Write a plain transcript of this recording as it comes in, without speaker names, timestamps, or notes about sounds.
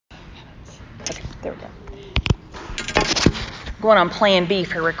There we go. Going on plan B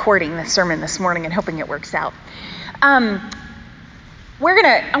for recording the sermon this morning and hoping it works out. I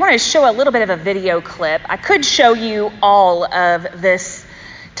want to show a little bit of a video clip. I could show you all of this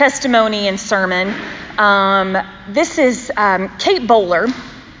testimony and sermon. This is Kate Bowler,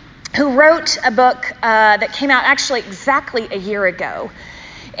 who wrote a book that came out actually exactly a year ago.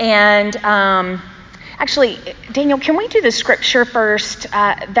 And actually, Daniel, can we do the scripture first?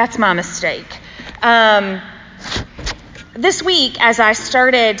 That's my mistake. This week, as I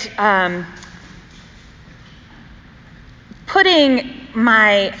started putting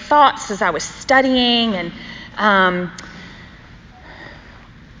my thoughts as I was studying and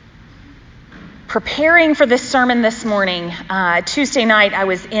preparing for this sermon this morning, Tuesday night I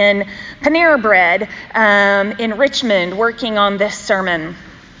was in Panera Bread in Richmond working on this sermon.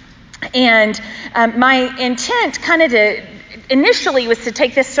 And my intent initially was to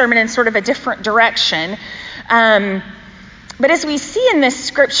take this sermon in sort of a different direction. But as we see in this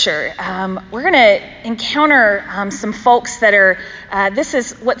scripture, we're going to encounter some folks that are, this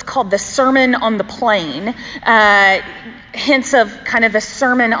is what's called the Sermon on the Plain, hints of kind of the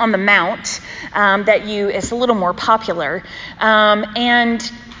Sermon on the Mount is a little more popular.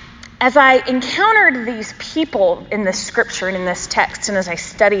 And as I encountered these people in this scripture and in this text, and as I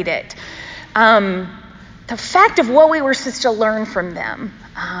studied it, the fact of what we were supposed to learn from them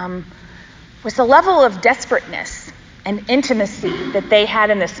was the level of desperateness and intimacy that they had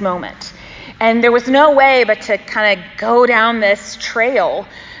in this moment. And there was no way but to kind of go down this trail.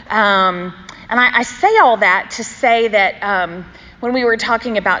 And I say all that to say that when we were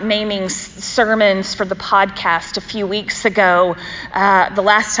talking about naming sermons for the podcast a few weeks ago, the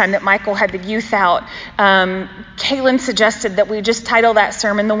last time that Michael had the youth out, Caitlin suggested that we just title that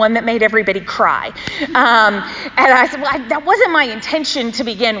sermon "The One That Made Everybody Cry." And I said, well, that wasn't my intention to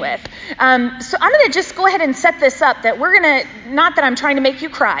begin with. So I'm going to just go ahead and set this up that we're going to, not that I'm trying to make you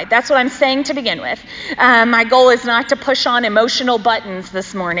cry, that's what I'm saying to begin with. My goal is not to push on emotional buttons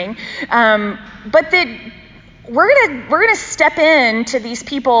this morning, but that we're gonna step into these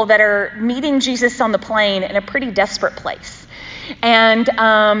people that are meeting Jesus on the plain in a pretty desperate place, and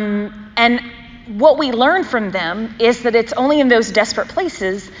what we learn from them is that it's only in those desperate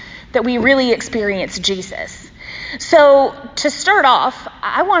places that we really experience Jesus. So to start off,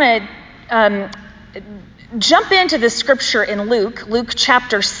 I want to jump into the scripture in Luke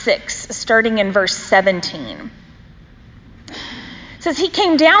chapter 6, starting in verse 17. It says, "He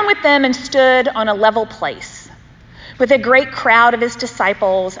came down with them and stood on a level place, with a great crowd of his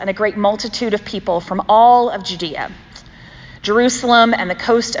disciples and a great multitude of people from all of Judea, Jerusalem, and the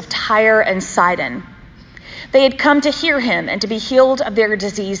coast of Tyre and Sidon. They had come to hear him and to be healed of their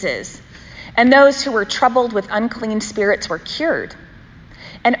diseases. And those who were troubled with unclean spirits were cured.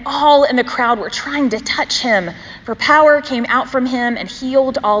 And all in the crowd were trying to touch him, for power came out from him and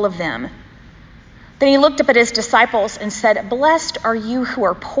healed all of them. Then he looked up at his disciples and said, 'Blessed are you who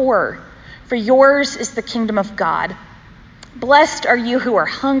are poor, for yours is the kingdom of God. Blessed are you who are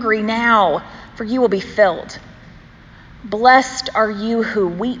hungry now, for you will be filled. Blessed are you who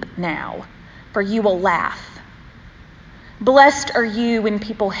weep now, for you will laugh. Blessed are you when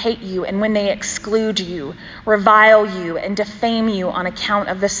people hate you and when they exclude you, revile you, and defame you on account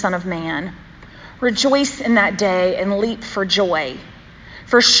of the Son of Man. Rejoice in that day and leap for joy,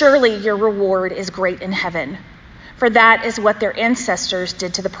 for surely your reward is great in heaven, for that is what their ancestors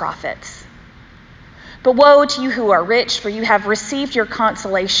did to the prophets. But woe to you who are rich, for you have received your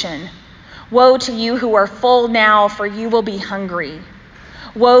consolation. Woe to you who are full now, for you will be hungry.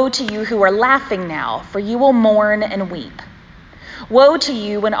 Woe to you who are laughing now, for you will mourn and weep. Woe to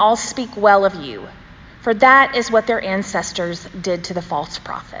you when all speak well of you, for that is what their ancestors did to the false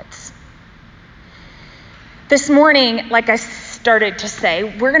prophets." This morning, like I started to say,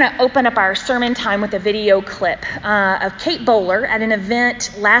 we're going to open up our sermon time with a video clip of Kate Bowler at an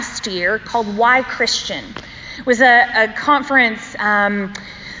event last year called Why Christian. It was a conference that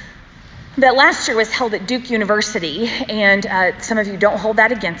last year was held at Duke University, and some of you don't hold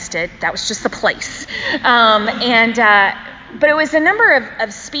that against it. That was just the place. But it was a number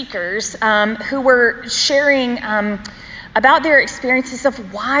of speakers who were sharing about their experiences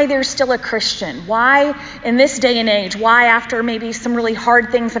of why they're still a Christian, why in this day and age, why after maybe some really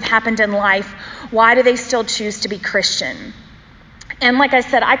hard things have happened in life, why do they still choose to be Christian? And like I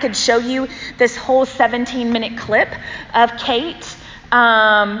said, I could show you this whole 17-minute clip of Kate,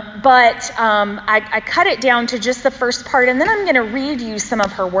 but I cut it down to just the first part, and then I'm going to read you some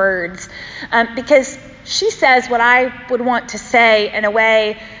of her words, because she says what I would want to say in a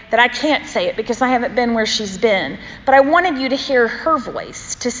way that I can't say it because I haven't been where she's been. But I wanted you to hear her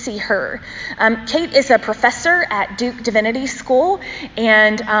voice to see her. Kate is a professor at Duke Divinity School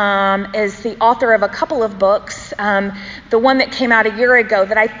and is the author of a couple of books. The one that came out a year ago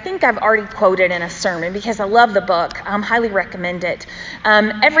that I think I've already quoted in a sermon because I love the book. Highly recommend it.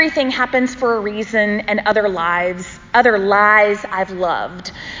 Everything Happens for a Reason and Other Lies I've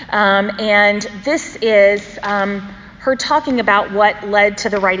Loved. And this is her talking about what led to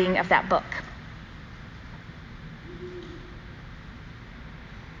the writing of that book.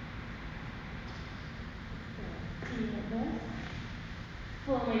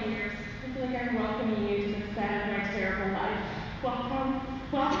 Hello, my dears. I feel like I'm welcoming you to the set of my terrible life. Welcome.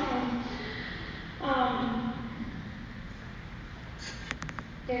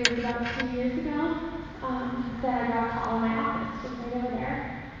 It was about 2 years ago that I got a call in my office, just right over there,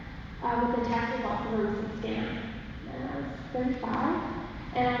 with the test results of a recent scan. And I was 35,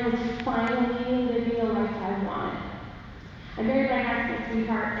 and I was finally living the life I wanted. I married my high school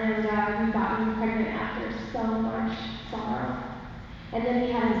sweetheart, and we've gotten pregnant after so much sorrow. And then we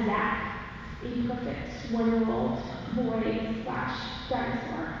had a Zach, a perfect 1-year-old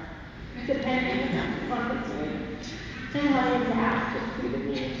boy/dinosaur, depending on his mood. And having a Zach just suited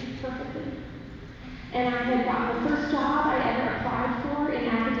me perfectly. And I had gotten the first job I ever applied for in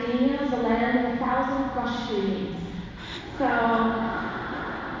academia, the land of 1,000 crush dreams. So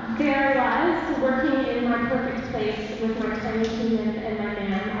there I was, working in my perfect place with my tiny human and my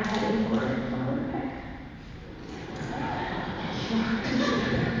man I had imported from Winnipeg.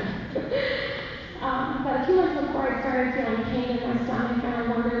 But a few months before, I started feeling pain in my stomach, and I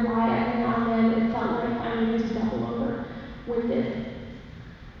wondered why every now and then it felt like I needed to double over winded.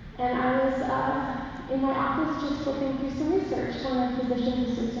 And I was in my office just flipping through some research when a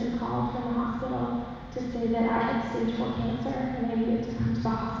physician's assistant called from the hospital to say that I had stage 4 cancer and I needed to come to the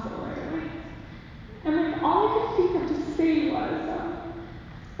hospital right away. And like all I could think of to say was,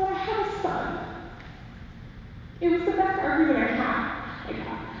 but I have a son. It was the best argument I had. Like,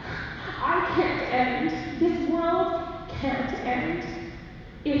 I can't end. This world can't end.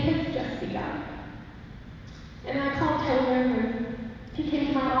 It has just begun. And then I called him, and he came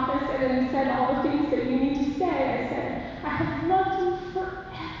to my office, and then he said all the things that you need to say. I said, I have loved you forever.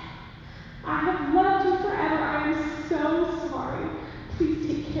 I have loved you forever. I am so sorry. Please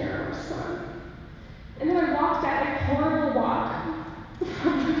take care of our son. And then I walked that horrible walk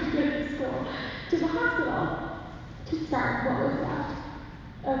from the divinity school to the hospital to start what was left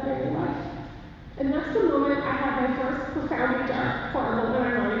of my new life. And that's the moment I had my first profoundly dark, horrible, and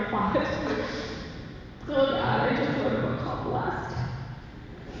ironic thought. Oh God, I just wrote a book called Blessed.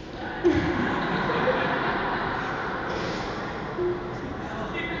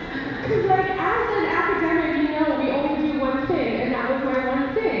 Because as an academic, we only do one thing, and that was my one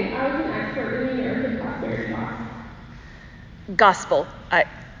thing. I was an expert in the American prosperity Gospel.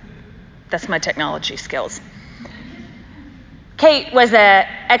 That's my technology skills. Kate was an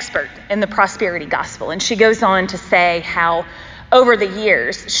expert in the prosperity gospel, and she goes on to say how over the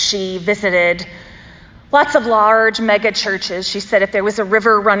years she visited lots of large mega churches. She said if there was a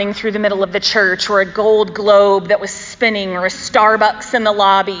river running through the middle of the church or a gold globe that was spinning or a Starbucks in the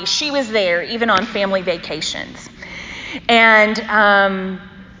lobby, she was there even on family vacations. And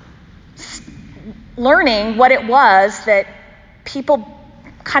learning what it was that people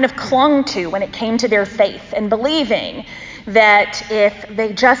kind of clung to when it came to their faith, and believing that if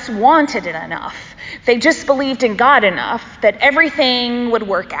they just wanted it enough, if they just believed in God enough, that everything would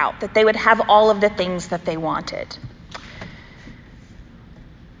work out, that they would have all of the things that they wanted.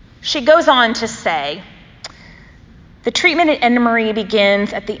 She goes on to say, the treatment at Emory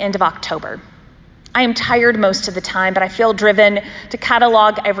begins at the end of October. I am tired most of the time, but I feel driven to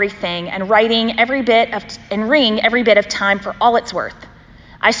catalog everything and wring every bit of time for all it's worth.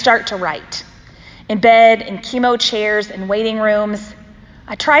 I start to write. In bed, in chemo chairs, in waiting rooms,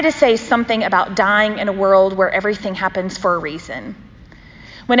 I try to say something about dying in a world where everything happens for a reason.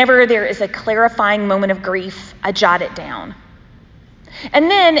 Whenever there is a clarifying moment of grief, I jot it down.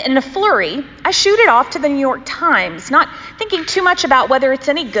 And then, in a flurry, I shoot it off to the New York Times, not thinking too much about whether it's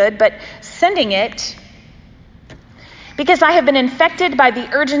any good, but sending it because I have been infected by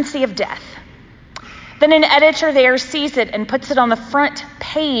the urgency of death. Then an editor there sees it and puts it on the front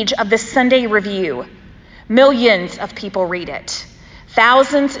page of the Sunday Review. Millions of people read it.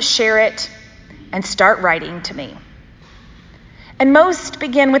 Thousands share it and start writing to me. And most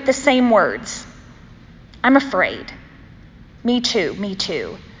begin with the same words. I'm afraid. Me too, me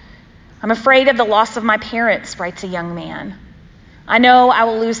too. I'm afraid of the loss of my parents, writes a young man. I know I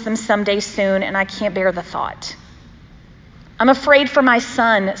will lose them someday soon, and I can't bear the thought. I'm afraid for my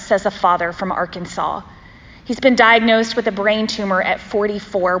son, says a father from Arkansas. He's been diagnosed with a brain tumor at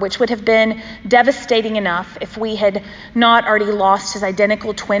 44, which would have been devastating enough if we had not already lost his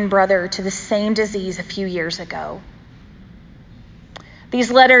identical twin brother to the same disease a few years ago. These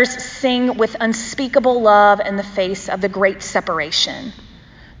letters sing with unspeakable love in the face of the great separation.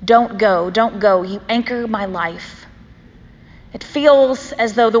 Don't go, you anchor my life. It feels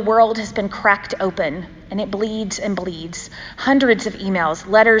as though the world has been cracked open, and it bleeds and bleeds. Hundreds of emails,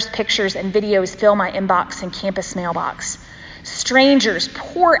 letters, pictures, and videos fill my inbox and campus mailbox. Strangers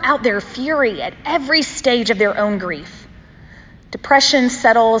pour out their fury at every stage of their own grief. Depression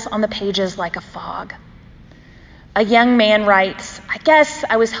settles on the pages like a fog. A young man writes, I guess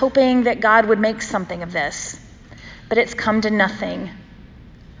I was hoping that God would make something of this, but it's come to nothing.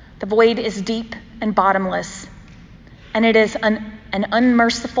 The void is deep and bottomless, and it is an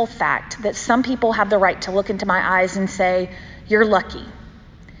unmerciful fact that some people have the right to look into my eyes and say, you're lucky.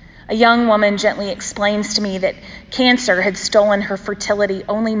 A young woman gently explains to me that cancer had stolen her fertility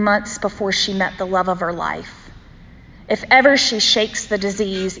only months before she met the love of her life. If ever she shakes the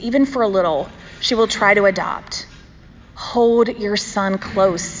disease, even for a little, she will try to adopt. Hold your son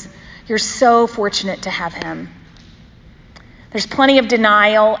close. You're so fortunate to have him. There's plenty of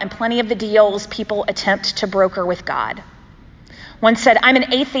denial and plenty of the deals people attempt to broker with God. One said, I'm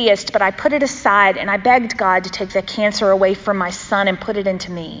an atheist, but I put it aside and I begged God to take the cancer away from my son and put it into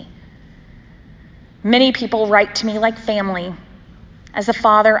me. Many people write to me like family. As a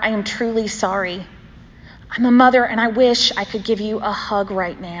father, I am truly sorry. I'm a mother and I wish I could give you a hug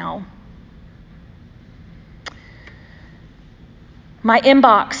right now. My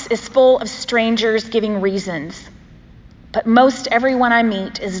inbox is full of strangers giving reasons, but most everyone I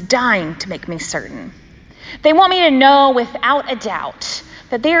meet is dying to make me certain. They want me to know without a doubt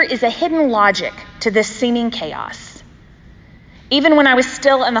that there is a hidden logic to this seeming chaos. Even when I was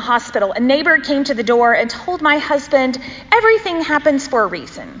still in the hospital, a neighbor came to the door and told my husband, everything happens for a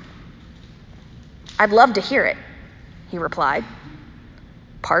reason. I'd love to hear it, he replied.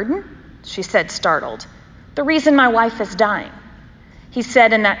 Pardon? She said, startled. The reason my wife is dying. He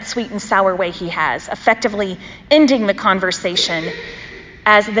said in that sweet and sour way he has, effectively ending the conversation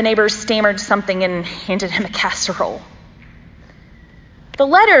as the neighbor stammered something and handed him a casserole. The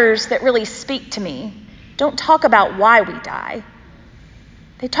letters that really speak to me don't talk about why we die.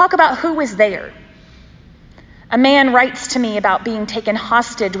 They talk about who was there. A man writes to me about being taken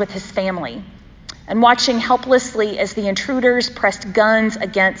hostage with his family and watching helplessly as the intruders pressed guns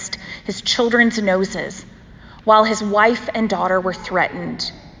against his children's noses while his wife and daughter were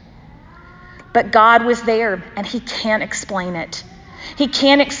threatened. But God was there, and he can't explain it. He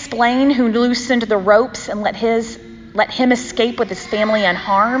can't explain who loosened the ropes and let him escape with his family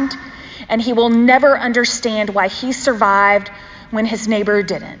unharmed, and he will never understand why he survived when his neighbor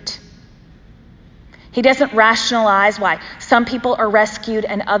didn't. He doesn't rationalize why some people are rescued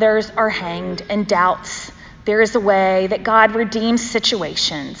and others are hanged and doubts there is a way that God redeems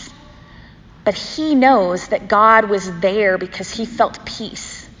situations. But he knows that God was there because he felt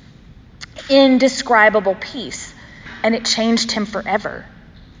peace, indescribable peace, and it changed him forever.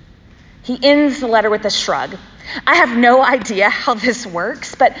 He ends the letter with a shrug. I have no idea how this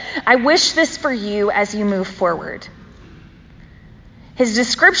works, but I wish this for you as you move forward. His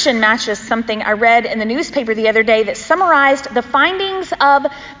description matches something I read in the newspaper the other day that summarized the findings of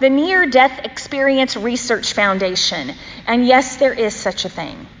the Near-Death Experience Research Foundation. And yes, there is such a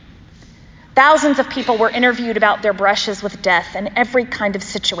thing. Thousands of people were interviewed about their brushes with death in every kind of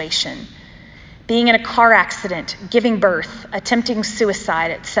situation. Being in a car accident, giving birth, attempting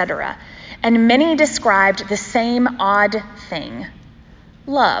suicide, etc. And many described the same odd thing: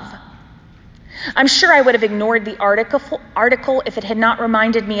 love. I'm sure I would have ignored the article if it had not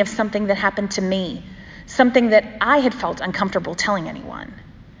reminded me of something that happened to me, something that I had felt uncomfortable telling anyone.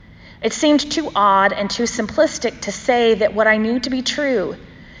 It seemed too odd and too simplistic to say that what I knew to be true,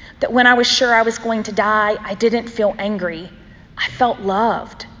 that when I was sure I was going to die, I didn't feel angry. I felt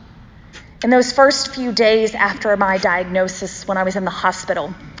loved. In those first few days after my diagnosis, when I was in the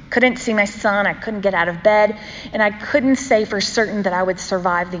hospital, couldn't see my son, I couldn't get out of bed, and I couldn't say for certain that I would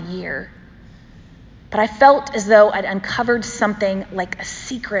survive the year. But I felt as though I'd uncovered something like a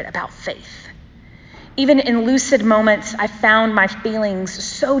secret about faith. Even in lucid moments, I found my feelings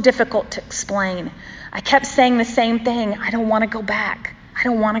so difficult to explain. I kept saying the same thing: I don't want to go back. I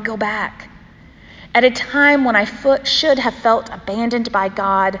don't want to go back. At a time when I should have felt abandoned by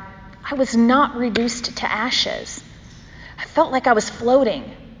God, I was not reduced to ashes. I felt like I was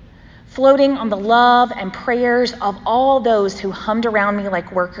floating on the love and prayers of all those who hummed around me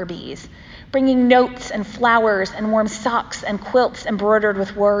like worker bees, bringing notes and flowers and warm socks and quilts embroidered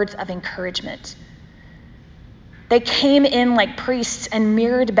with words of encouragement. They came in like priests and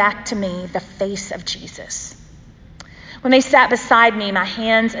mirrored back to me the face of Jesus. When they sat beside me, my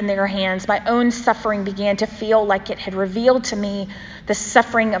hands in their hands, my own suffering began to feel like it had revealed to me the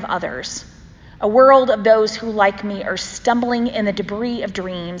suffering of others. A world of those who, like me, are stumbling in the debris of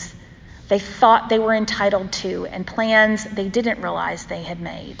dreams they thought they were entitled to and plans they didn't realize they had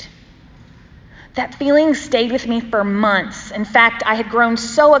made. That feeling stayed with me for months. In fact, I had grown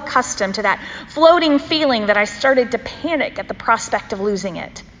so accustomed to that floating feeling that I started to panic at the prospect of losing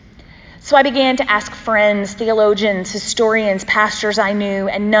it. So I began to ask friends, theologians, historians, pastors I knew,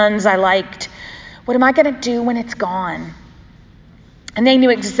 and nuns I liked, what am I going to do when it's gone? And they knew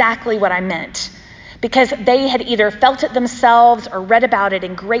exactly what I meant, because they had either felt it themselves or read about it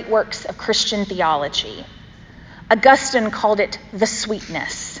in great works of Christian theology. Augustine called it the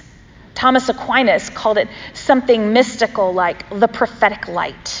sweetness. Thomas Aquinas called it something mystical like the prophetic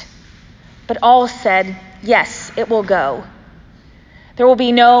light. But all said, yes, it will go. There will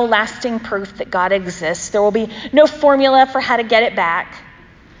be no lasting proof that God exists. There will be no formula for how to get it back.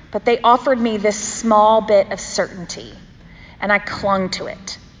 But they offered me this small bit of certainty, and I clung to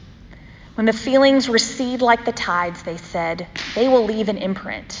it. When the feelings recede like the tides, they said, they will leave an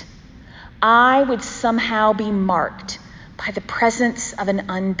imprint. I would somehow be marked by the presence of an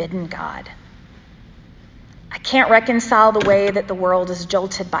unbidden God. I can't reconcile the way that the world is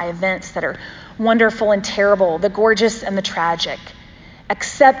jolted by events that are wonderful and terrible, the gorgeous and the tragic,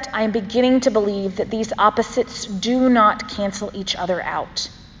 except I am beginning to believe that these opposites do not cancel each other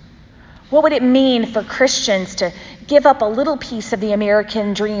out. What would it mean for Christians to give up a little piece of the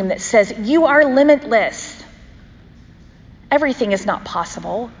American dream that says, you are limitless? Everything is not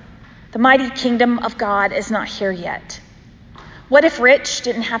possible. The mighty kingdom of God is not here yet. What if rich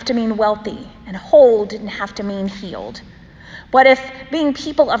didn't have to mean wealthy and whole didn't have to mean healed? What if being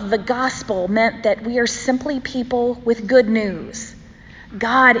people of the gospel meant that we are simply people with good news?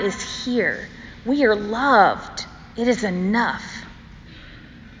 God is here. We are loved. It is enough.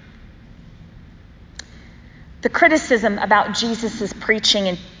 The criticism about Jesus' preaching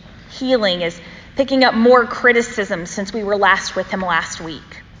and healing is picking up more criticism since we were last with him last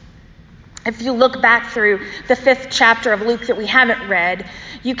week. If you look back through the 5th chapter of Luke that we haven't read,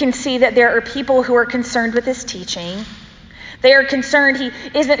 you can see that there are people who are concerned with his teaching. They are concerned he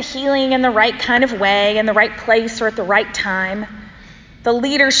isn't healing in the right kind of way, in the right place, or at the right time. The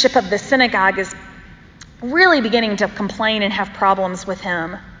leadership of the synagogue is really beginning to complain and have problems with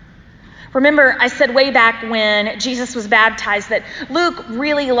him. Remember, I said way back when Jesus was baptized that Luke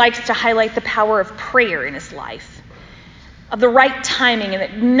really likes to highlight the power of prayer in his life, of the right timing, and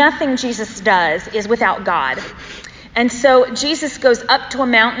that nothing Jesus does is without God. And so Jesus goes up to a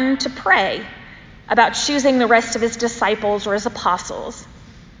mountain to pray about choosing the rest of his disciples or his apostles.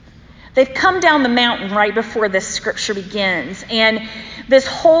 They've come down the mountain right before this scripture begins, and this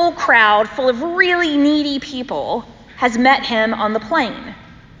whole crowd full of really needy people has met him on the plain.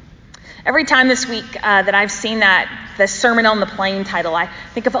 Every time this week that I've seen the Sermon on the Plain title, I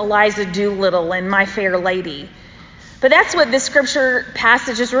think of Eliza Doolittle and My Fair Lady. But that's what this scripture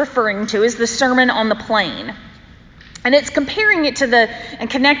passage is referring to, is the Sermon on the Plain. And it's comparing it to and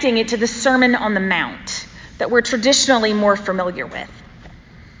connecting it to the Sermon on the Mount that we're traditionally more familiar with.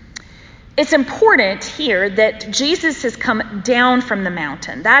 It's important here that Jesus has come down from the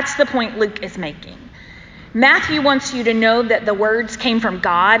mountain. That's the point Luke is making. Matthew wants you to know that the words came from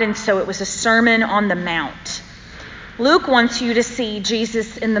God, and so it was a Sermon on the Mount. Luke wants you to see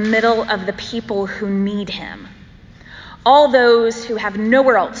Jesus in the middle of the people who need him. All those who have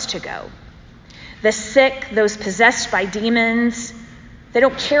nowhere else to go. The sick, those possessed by demons. They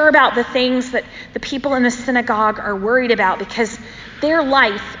don't care about the things that the people in the synagogue are worried about because their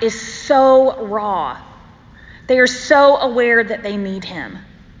life is so raw. They are so aware that they need him.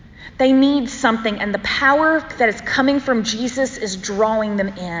 They need something, and the power that is coming from Jesus is drawing them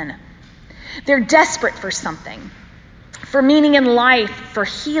in. They're desperate for something, for meaning in life, for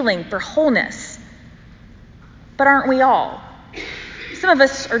healing, for wholeness. But aren't we all? Some of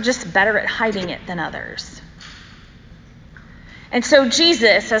us are just better at hiding it than others. And so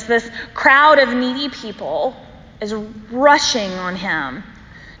Jesus, as this crowd of needy people is rushing on him,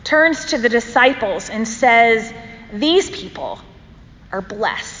 turns to the disciples and says, these people are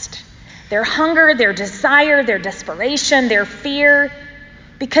blessed. Their hunger, their desire, their desperation, their fear,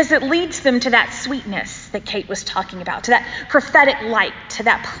 because it leads them to that sweetness that Kate was talking about, to that prophetic light, to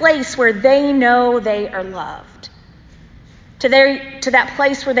that place where they know they are loved, to that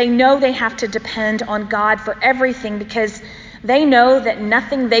place where they know they have to depend on God for everything because they know that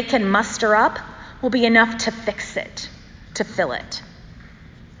nothing they can muster up will be enough to fix it, to fill it.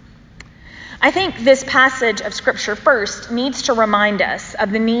 I think this passage of Scripture first needs to remind us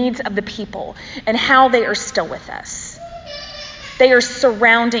of the needs of the people and how they are still with us. They are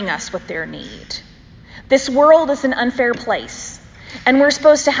surrounding us with their need. This world is an unfair place, and we're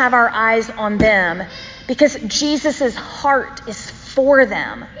supposed to have our eyes on them because Jesus' heart is for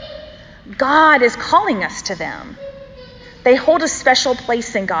them. God is calling us to them. They hold a special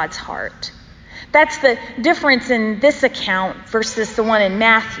place in God's heart. That's the difference in this account versus the one in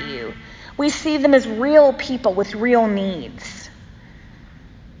Matthew. We see them as real people with real needs.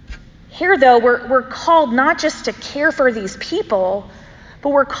 Here, though, we're called not just to care for these people, but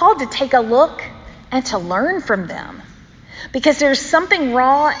we're called to take a look and to learn from them. Because there's something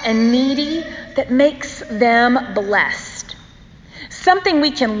raw and needy that makes them blessed. Something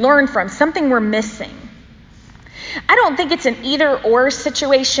we can learn from, something we're missing. I don't think it's an either-or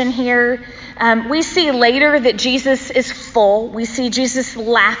situation here. We see later that Jesus is full. We see Jesus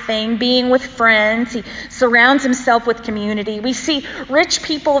laughing, being with friends. He surrounds himself with community. We see rich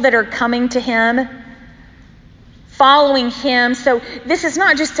people that are coming to him, following him. So this is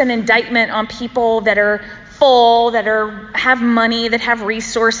not just an indictment on people that are full, that have money, that have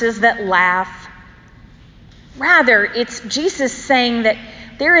resources, that laugh. Rather, it's Jesus saying that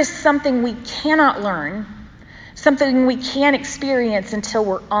there is something we cannot learn, something we can't experience until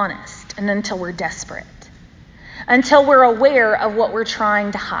we're honest and until we're desperate, until we're aware of what we're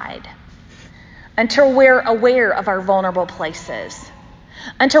trying to hide, until we're aware of our vulnerable places,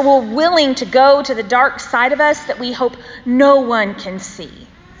 until we're willing to go to the dark side of us that we hope no one can see,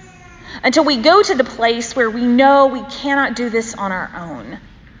 until we go to the place where we know we cannot do this on our own,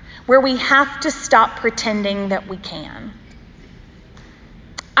 where we have to stop pretending that we can.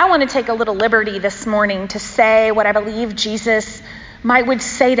 I want to take a little liberty this morning to say what I believe Jesus would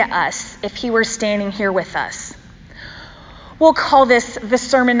say to us if he were standing here with us. We'll call this the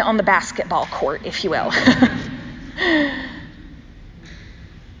sermon on the basketball court, if you will.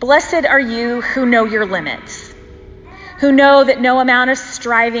 Blessed are you who know your limits, who know that no amount of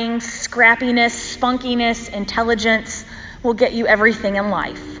striving, scrappiness, spunkiness, intelligence will get you everything in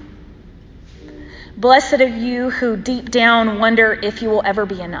life. Blessed are you who deep down wonder if you will ever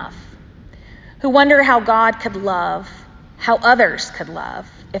be enough, who wonder how God could love, how others could love,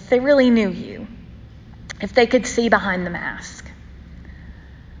 if they really knew you, if they could see behind the mask.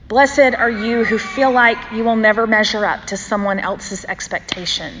 Blessed are you who feel like you will never measure up to someone else's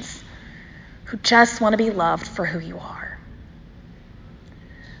expectations, who just want to be loved for who you are.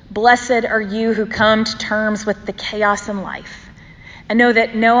 Blessed are you who come to terms with the chaos in life and know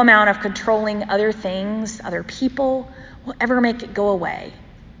that no amount of controlling other things, other people, will ever make it go away,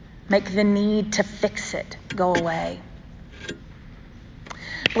 make the need to fix it go away.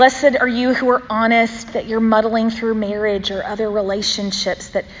 Blessed are you who are honest that you're muddling through marriage or other relationships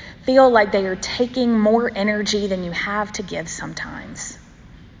that feel like they are taking more energy than you have to give sometimes.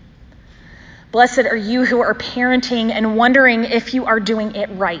 Blessed are you who are parenting and wondering if you are doing it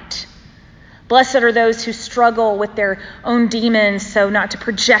right. Blessed are those who struggle with their own demons so not to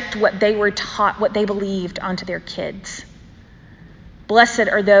project what they were taught, what they believed onto their kids. Blessed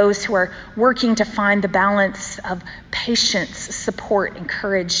are those who are working to find the balance of patience, support,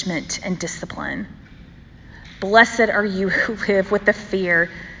 encouragement, and discipline. Blessed are you who live with the fear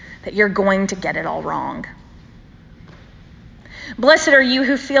that you're going to get it all wrong. Blessed are you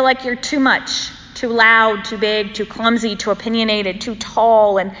who feel like you're too much, too loud, too big, too clumsy, too opinionated, too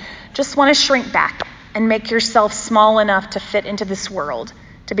tall, and just want to shrink back and make yourself small enough to fit into this world,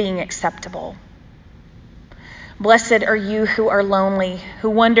 to being acceptable. Blessed are you who are lonely, who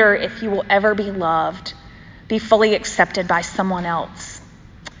wonder if you will ever be loved, be fully accepted by someone else,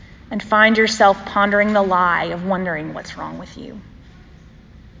 and find yourself pondering the lie of wondering what's wrong with you.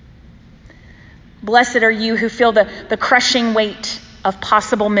 Blessed are you who feel the crushing weight of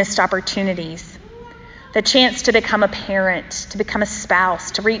possible missed opportunities, the chance to become a parent, to become a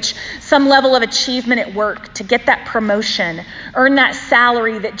spouse, to reach some level of achievement at work, to get that promotion, earn that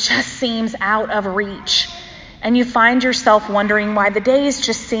salary that just seems out of reach. And you find yourself wondering why the days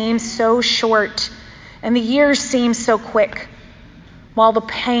just seem so short and the years seem so quick, while the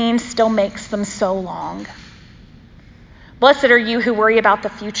pain still makes them so long. Blessed are you who worry about the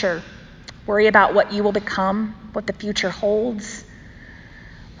future, worry about what you will become, what the future holds,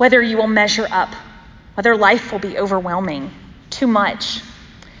 whether you will measure up, whether life will be overwhelming, too much,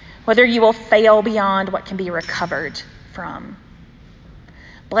 whether you will fail beyond what can be recovered from.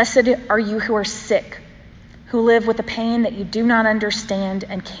 Blessed are you who are sick, who live with a pain that you do not understand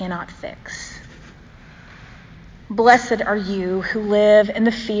and cannot fix. Blessed are you who live in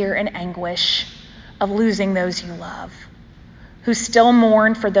the fear and anguish of losing those you love, who still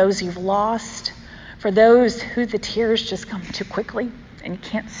mourn for those you've lost, for those who the tears just come too quickly and you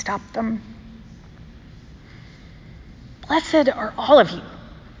can't stop them. Blessed are all of you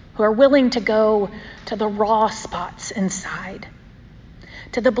who are willing to go to the raw spots inside,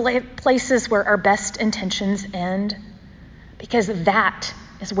 to the places where our best intentions end, because that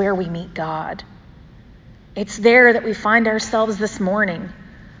is where we meet God. It's there that we find ourselves this morning,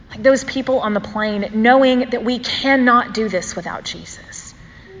 like those people on the plane, knowing that we cannot do this without Jesus.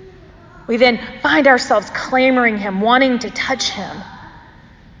 We then find ourselves clamoring him, wanting to touch him.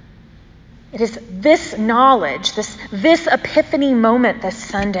 It is this knowledge, this epiphany moment this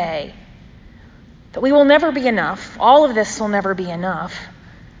Sunday, that we will never be enough. All of this will never be enough.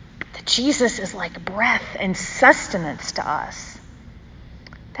 That Jesus is like breath and sustenance to us.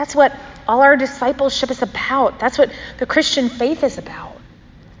 That's what all our discipleship is about. That's what the Christian faith is about.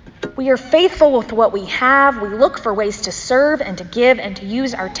 We are faithful with what we have. We look for ways to serve and to give and to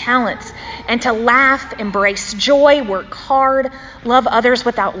use our talents and to laugh, embrace joy, work hard, love others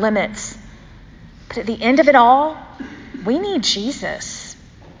without limits. But at the end of it all, we need Jesus.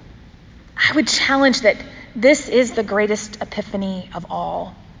 I would challenge that this is the greatest epiphany of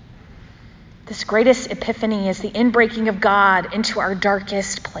all. This greatest epiphany is the inbreaking of God into our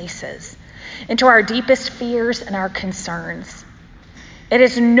darkest places, into our deepest fears and our concerns. It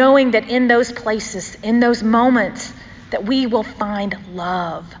is knowing that in those places, in those moments, that we will find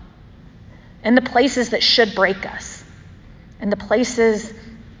love. In the places that should break us, in the places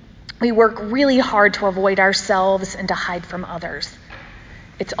we work really hard to avoid ourselves and to hide from others.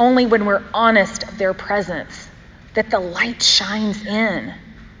 It's only when we're honest of their presence that the light shines in,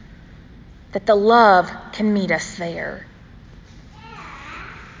 that the love can meet us there.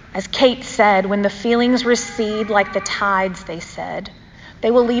 As Kate said, when the feelings recede like the tides, they said, they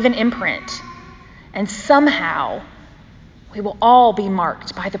will leave an imprint, and somehow we will all be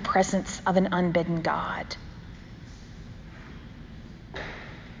marked by the presence of an unbidden God.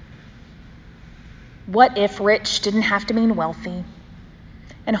 What if rich didn't have to mean wealthy,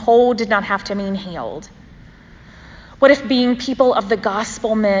 and whole did not have to mean healed? What if being people of the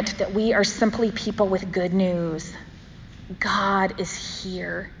gospel meant that we are simply people with good news? God is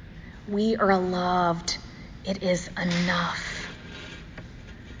here. We are loved. It is enough.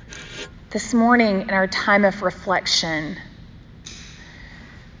 This morning, in our time of reflection,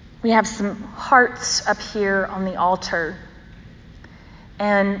 we have some hearts up here on the altar.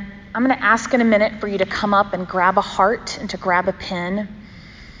 And I'm going to ask in a minute for you to come up and grab a heart and to grab a pen.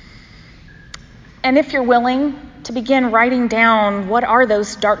 And if you're willing, to begin writing down what are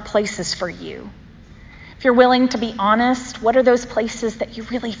those dark places for you. If you're willing to be honest, what are those places that you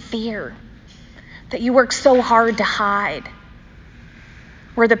really fear, that you work so hard to hide,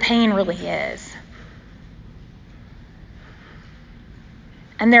 where the pain really is?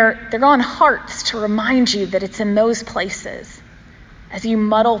 And they're on hearts to remind you that it's in those places, as you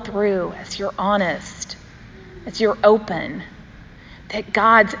muddle through, as you're honest, as you're open, that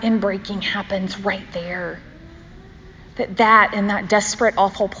God's inbreaking happens right there. That in that desperate,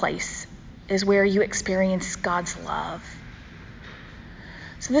 awful place is where you experience God's love.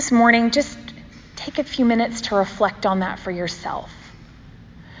 So this morning, just take a few minutes to reflect on that for yourself.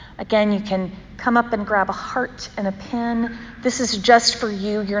 Again, you can come up and grab a heart and a pen. This is just for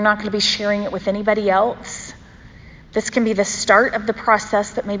you. You're not going to be sharing it with anybody else. This can be the start of the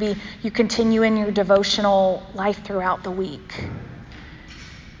process that maybe you continue in your devotional life throughout the week.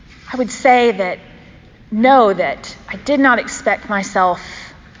 I would say that know that I did not expect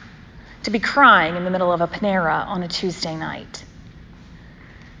myself to be crying in the middle of a Panera on a Tuesday night.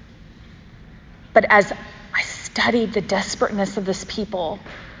 But as I studied the desperateness of this people,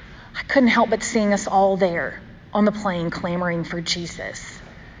 I couldn't help but seeing us all there on the plane clamoring for Jesus.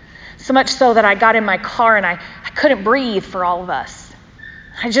 So much so that I got in my car and I couldn't breathe for all of us.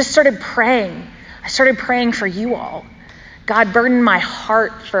 I just started praying. I started praying for you all. God burdened my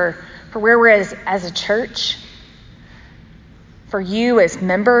heart for where we're as a church, for you as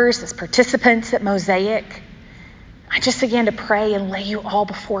members, as participants at Mosaic. I just began to pray and lay you all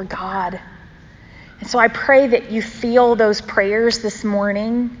before God. And so I pray that you feel those prayers this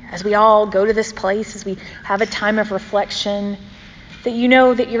morning as we all go to this place, as we have a time of reflection, that you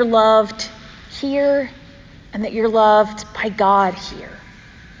know that you're loved here and that you're loved by God here.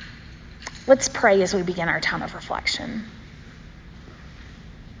 Let's pray as we begin our time of reflection.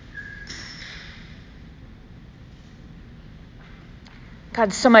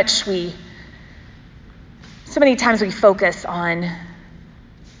 God, so many times we focus on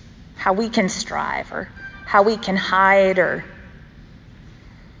how we can strive or how we can hide or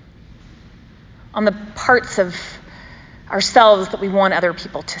on the parts of ourselves that we want other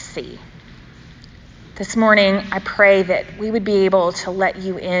people to see. This morning, I pray that we would be able to let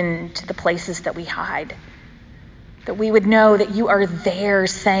you into the places that we hide, that we would know that you are there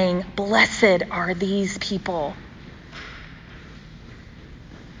saying, "Blessed are these people.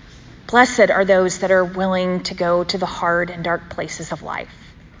 Blessed are those that are willing to go to the hard and dark places of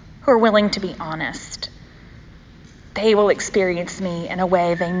life, who are willing to be honest. They will experience me in a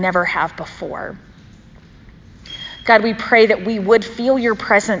way they never have before." God, we pray that we would feel your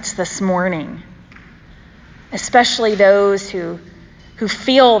presence this morning, especially those who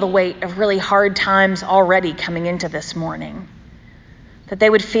feel the weight of really hard times already coming into this morning, that they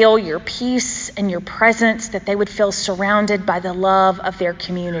would feel your peace and your presence, that they would feel surrounded by the love of their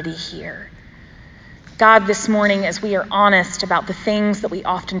community here. God, this morning, as we are honest about the things that we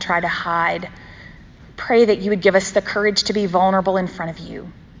often try to hide, pray that you would give us the courage to be vulnerable in front of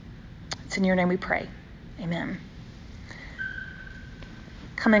you. It's in your name we pray. Amen.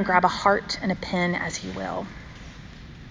 Come and grab a heart and a pen as you will.